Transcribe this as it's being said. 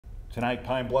Tonight,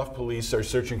 Pine Bluff police are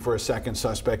searching for a second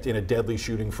suspect in a deadly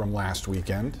shooting from last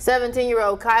weekend.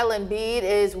 17-year-old Kylan Bede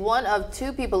is one of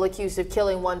two people accused of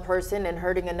killing one person and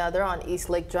hurting another on East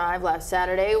Lake Drive last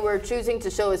Saturday. We're choosing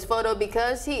to show his photo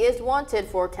because he is wanted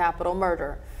for capital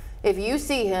murder. If you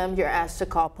see him, you're asked to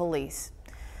call police.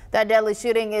 That deadly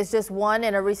shooting is just one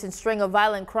in a recent string of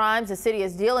violent crimes the city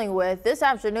is dealing with. This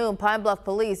afternoon, Pine Bluff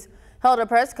police held a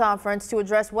press conference to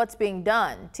address what's being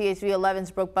done. THV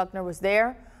 11's Brooke Buckner was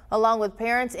there, along with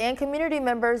parents and community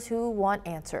members who want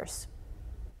answers.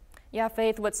 Yeah,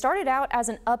 Faith, what started out as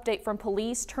an update from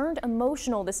police turned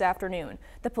emotional this afternoon.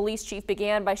 The police chief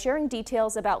began by sharing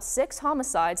details about 6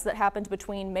 homicides that happened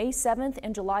between May 7th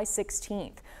and July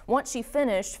 16th. Once she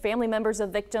finished, family members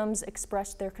of victims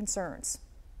expressed their concerns.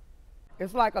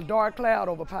 It's like a dark cloud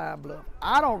over Pine Bluff.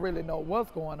 I don't really know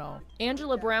what's going on.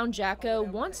 Angela Brown-Jacko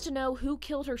wants to know who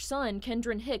killed her son,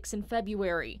 Kendron Hicks, in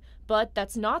February. But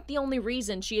that's not the only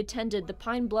reason she attended the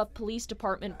Pine Bluff Police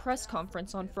Department press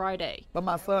conference on Friday. But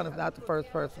my son is not the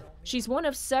first person. She's one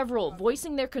of several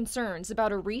voicing their concerns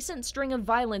about a recent string of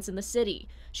violence in the city.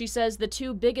 She says the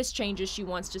 2 biggest changes she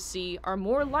wants to see are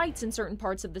more lights in certain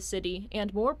parts of the city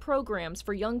and more programs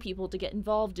for young people to get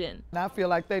involved in. And I feel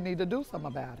like they need to do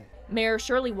something about it. Mayor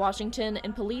Shirley Washington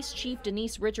and Police Chief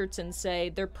Denise Richardson say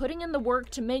they're putting in the work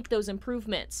to make those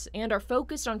improvements and are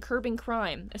focused on curbing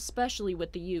crime, especially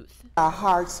with the youth. Our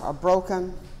hearts are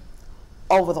broken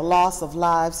over the loss of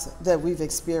lives that we've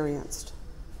experienced.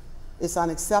 It's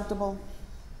unacceptable.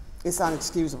 It's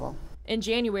unexcusable. In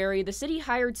January, the city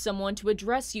hired someone to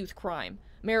address youth crime.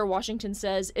 Mayor Washington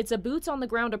says it's a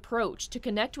boots-on-the-ground approach to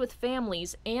connect with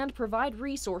families and provide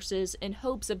resources in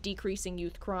hopes of decreasing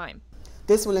youth crime.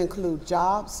 This will include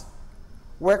jobs,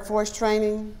 workforce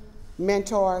training,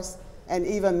 mentors, and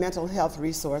even mental health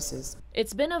resources.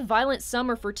 It's been a violent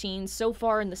summer for teens so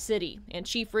far in the city, and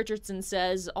Chief Richardson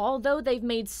says although they've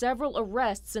made several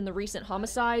arrests in the recent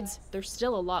homicides, there's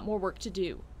still a lot more work to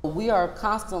do. We are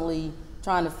constantly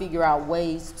trying to figure out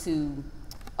ways to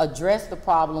address the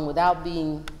problem without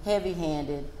being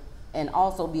heavy-handed and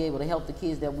also be able to help the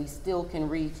kids that we still can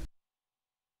reach.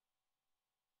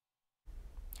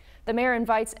 The mayor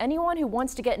invites anyone who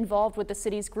wants to get involved with the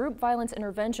city's group violence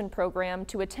intervention program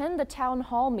to attend the town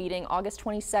hall meeting August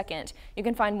 22nd. You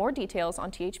can find more details on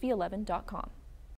thv11.com.